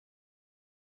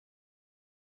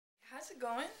How's it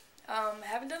going?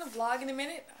 Haven't done a vlog in a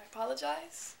minute. I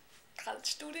apologize. College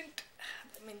student.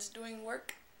 That means doing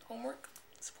work, homework,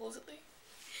 supposedly.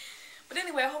 But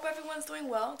anyway, I hope everyone's doing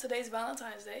well. Today's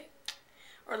Valentine's Day.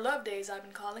 Or Love Days, I've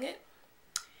been calling it.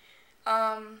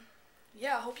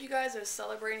 Yeah, I hope you guys are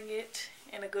celebrating it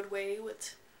in a good way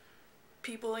with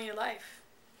people in your life.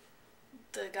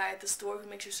 The guy at the store who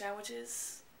makes your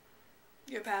sandwiches,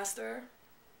 your pastor,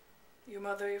 your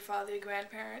mother, your father, your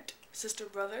grandparent, sister,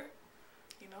 brother.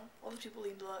 You know, all those people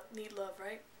need love,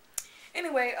 right?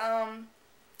 Anyway,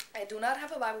 I do not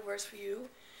have a Bible verse for you.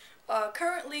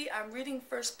 Currently, I'm reading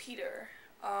First Peter.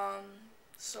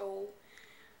 So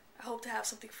I hope to have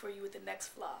something for you with the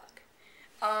next vlog.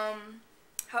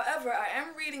 However, I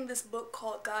am reading this book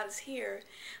called God is Here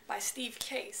by Steve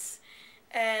Case.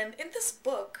 And in this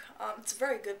book, it's a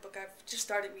very good book. I've just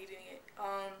started reading it.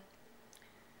 I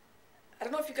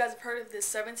don't know if you guys have heard of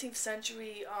this 17th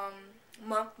century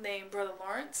monk named Brother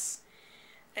Lawrence.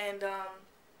 And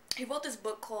he wrote this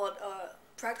book called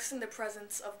Practicing the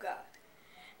Presence of God.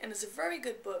 And it's a very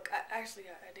good book. I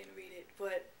didn't read it,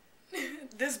 but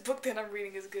this book that I'm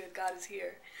reading is good. God is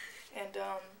Here. And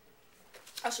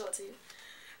I'll show it to you.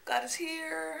 God is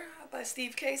Here by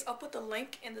Steve Case. I'll put the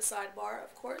link in the sidebar,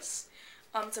 of course.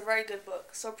 It's a very good book.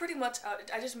 So pretty much,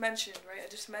 I just mentioned, right? I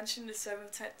just mentioned the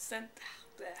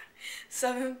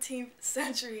 17th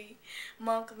century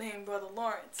monk named Brother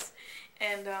Lawrence.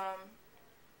 And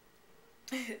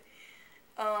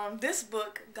this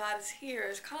book, God is Here,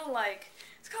 is kind of like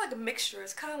a mixture.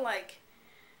 It's kind of like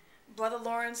Brother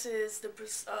Lawrence's the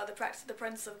practice of the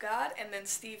presence of God, and then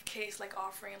Steve Case like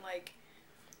offering like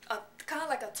a kind of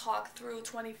like a talk through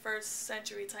 21st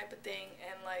century type of thing,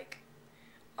 and like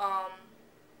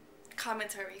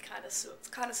commentary kind of sort.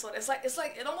 It's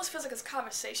like it almost feels like it's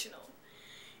conversational.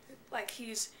 Like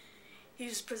he's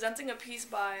presenting a piece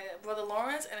by Brother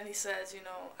Lawrence, and then he says, you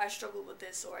know, I struggled with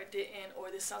this, or I didn't, or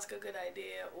this sounds like a good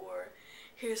idea, or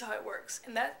here's how it works.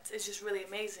 And that is just really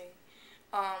amazing.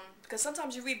 Because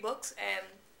sometimes you read books and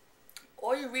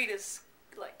all you read is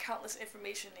like countless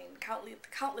information and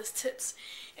countless tips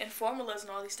and formulas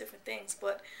and all these different things.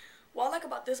 But what I like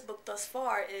about this book thus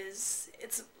far is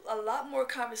it's a lot more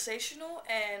conversational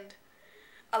and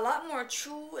a lot more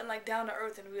true and like down to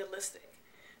earth and realistic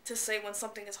to say when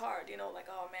something is hard, you know, like,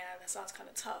 oh man, that sounds kind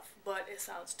of tough, but it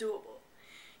sounds doable,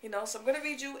 you know. So I'm going to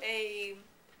read you a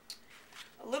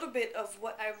little bit of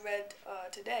what I read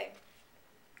today.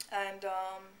 And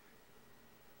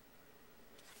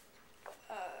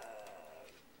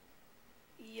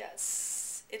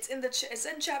yes, it's in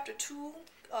chapter 2,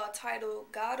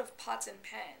 titled God of Pots and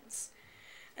Pans.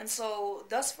 And so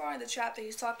thus far in the chapter,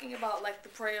 he's talking about like the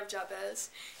prayer of Jabez.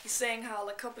 He's saying how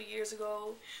like a couple years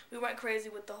ago we went crazy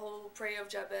with the whole prayer of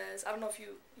Jabez. I don't know if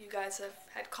you guys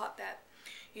had caught that.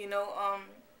 You know,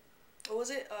 what was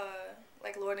it?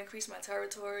 Like Lord, increase my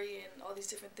territory and all these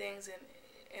different things.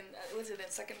 And was it in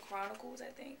Second Chronicles,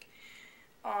 I think?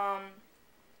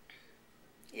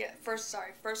 Yeah, First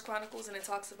Chronicles, and it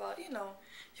talks about, you know,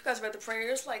 you guys read the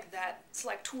prayer, it's like that. It's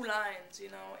like 2 lines, you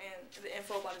know, and the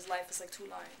info about his life is like 2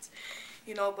 lines,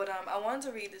 you know. But I wanted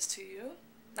to read this to you,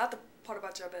 not the part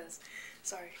about Jabez,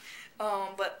 sorry,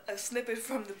 but a snippet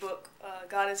from the book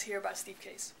God is Here by Steve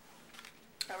Case.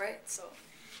 All right, so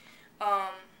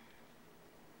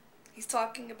he's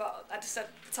talking about, I just said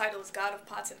the title is God of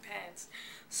Pots and Pans.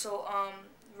 So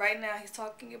right now he's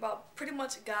talking about pretty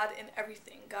much God in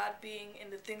everything, God being in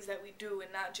the things that we do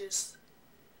and not just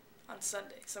on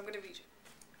Sunday. So I'm going to read you.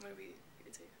 I'm going to read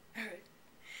it to you.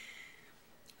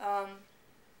 All right.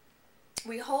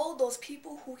 We hold those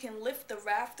people who can lift the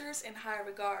rafters in high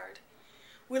regard.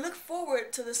 We look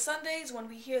forward to the Sundays when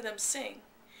we hear them sing.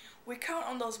 We count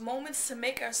on those moments to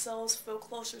make ourselves feel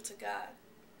closer to God.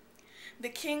 The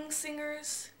King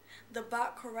singers, the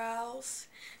Bach chorales,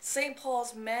 St.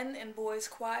 Paul's men and boys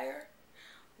choir,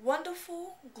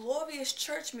 wonderful, glorious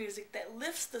church music that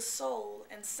lifts the soul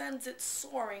and sends it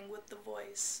soaring with the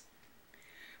voice.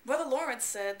 Brother Lawrence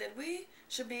said that we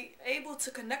should be able to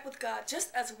connect with God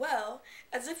just as well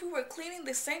as if we were cleaning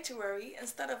the sanctuary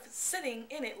instead of sitting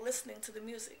in it listening to the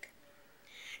music.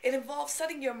 It involves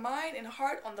setting your mind and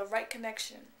heart on the right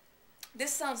connection.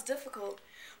 This sounds difficult,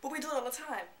 but we do it all the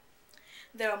time.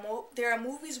 There are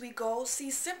movies we go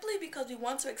see simply because we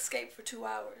want to escape for 2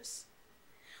 hours.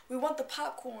 We want the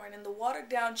popcorn and the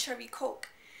watered-down cherry Coke,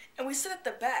 and we sit at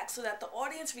the back so that the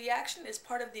audience reaction is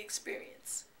part of the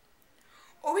experience.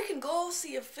 Or we can go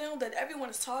see a film that everyone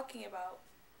is talking about.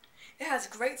 It has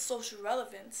great social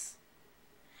relevance.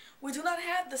 We do not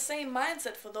have the same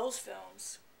mindset for those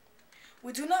films.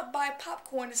 We do not buy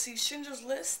popcorn to see Schindler's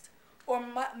List or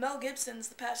Mel Gibson's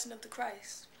The Passion of the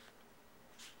Christ.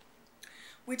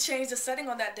 We change the setting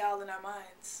on that dial in our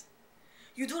minds.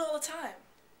 You do it all the time,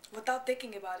 without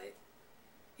thinking about it.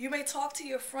 You may talk to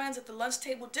your friends at the lunch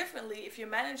table differently if your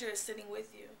manager is sitting with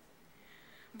you.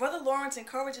 Brother Lawrence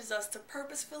encourages us to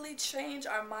purposefully change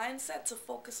our mindset to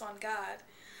focus on God,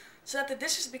 so that the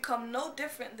dishes become no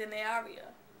different than the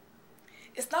area.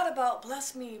 It's not about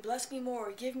bless me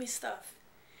more, give me stuff.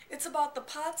 It's about the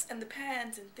pots and the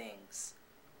pans and things.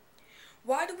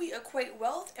 Why do we equate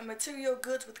wealth and material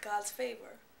goods with God's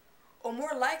favor? Or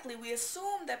more likely, we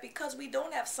assume that because we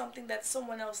don't have something that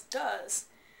someone else does,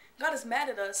 God is mad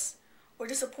at us, or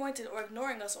disappointed, or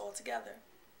ignoring us altogether.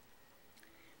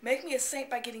 Make me a saint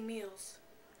by getting meals.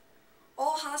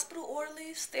 All hospital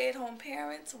orderlies, stay-at-home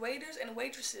parents, waiters and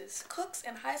waitresses, cooks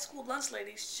and high school lunch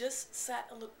ladies just sat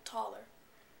a little taller.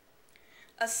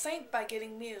 A saint by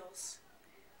getting meals.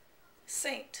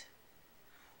 Saint.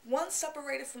 One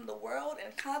separated from the world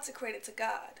and consecrated to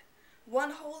God.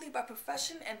 One holy by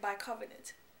profession and by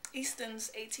covenant. Easton's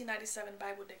 1897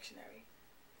 Bible Dictionary.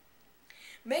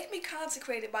 Make me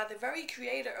consecrated by the very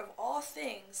creator of all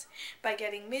things, by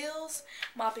getting meals,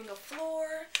 mopping a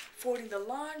floor, folding the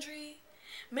laundry.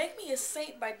 Make me a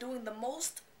saint by doing the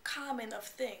most common of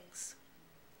things.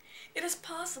 It is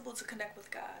possible to connect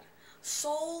with God,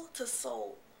 soul to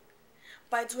soul,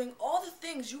 by doing all the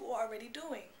things you are already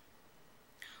doing.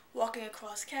 Walking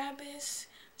across campus,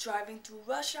 driving through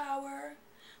rush hour,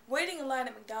 waiting in line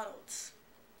at McDonald's.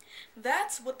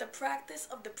 That's what the practice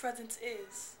of the presence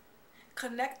is.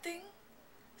 Connecting,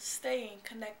 staying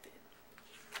connected.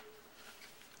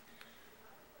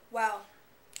 Wow.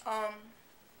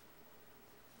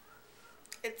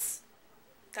 That's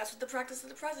what the practice of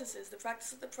the presence is. The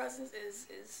practice of the presence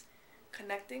is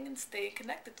connecting and staying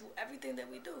connected through everything that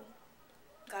we do.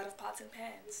 God of pots and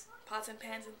pans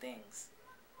and things.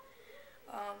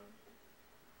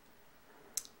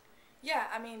 Yeah,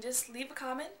 I mean, just leave a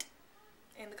comment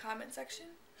in the comment section,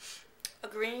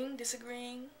 agreeing,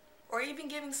 disagreeing, or even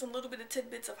giving some little bit of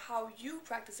tidbits of how you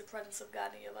practice the presence of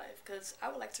God in your life, because I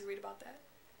would like to read about that.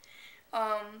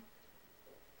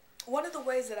 One of the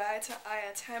ways that I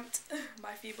attempt,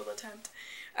 my feeble attempt,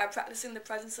 at practicing the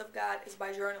presence of God is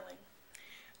by journaling.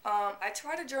 I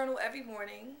try to journal every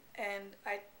morning, and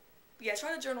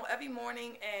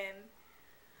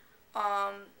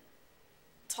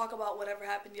talk about whatever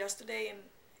happened yesterday, and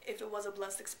if it was a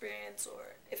blessed experience,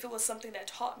 or if it was something that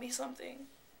taught me something,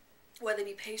 whether it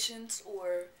be patience,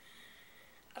 or,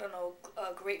 I don't know,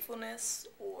 gratefulness,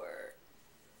 or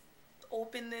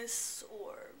openness,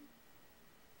 or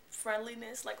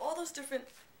friendliness, like all those different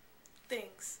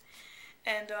things.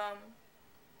 And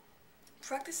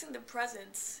practicing the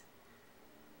presence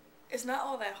is not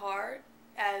all that hard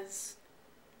as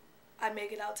I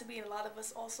make it out to be, and a lot of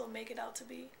us also make it out to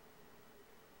be.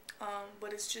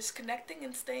 But it's just connecting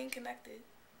and staying connected,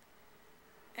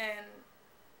 and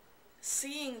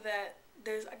seeing that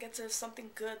there's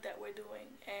something good that we're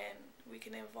doing, and we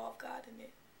can involve God in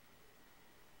it,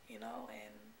 you know,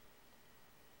 and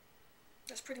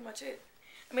that's pretty much it.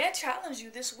 I mean, I challenge you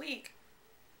this week,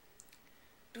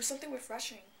 do something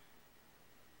refreshing,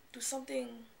 do something,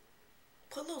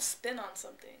 put a little spin on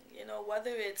something, you know,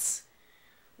 whether it's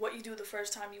what you do the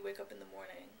first time you wake up in the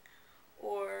morning,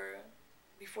 or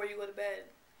before you go to bed.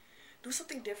 Do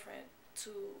something different to,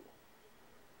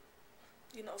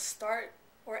 you know, start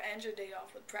or end your day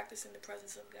off with practicing the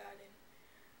presence of God, and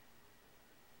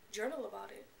journal about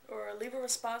it, or leave a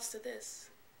response to this,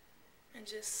 and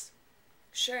just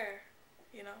share,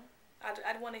 you know.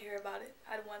 I'd want to hear about it.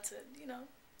 I'd want to, you know,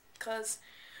 because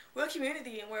we're a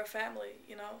community and we're a family,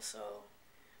 you know, so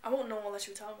I won't know unless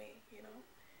you tell me, you know,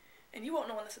 and you won't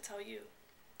know unless I tell you.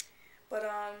 But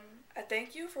I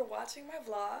thank you for watching my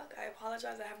vlog. I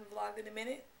apologize I haven't vlogged in a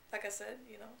minute. Like I said,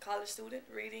 you know, college student,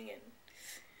 reading and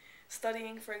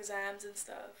studying for exams and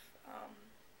stuff.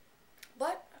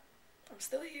 But I'm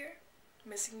still here,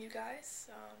 missing you guys,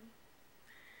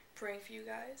 praying for you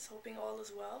guys, hoping all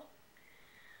is well.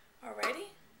 Alrighty,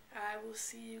 I will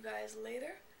see you guys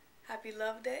later. Happy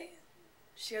Love Day.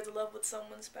 Share the love with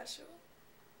someone special.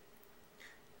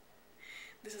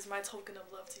 This is my token of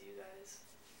love to you guys.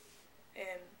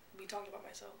 And me talking about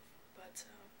myself. But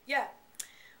yeah,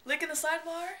 link in the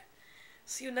sidebar.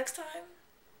 See you next time.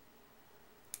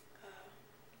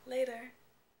 Later.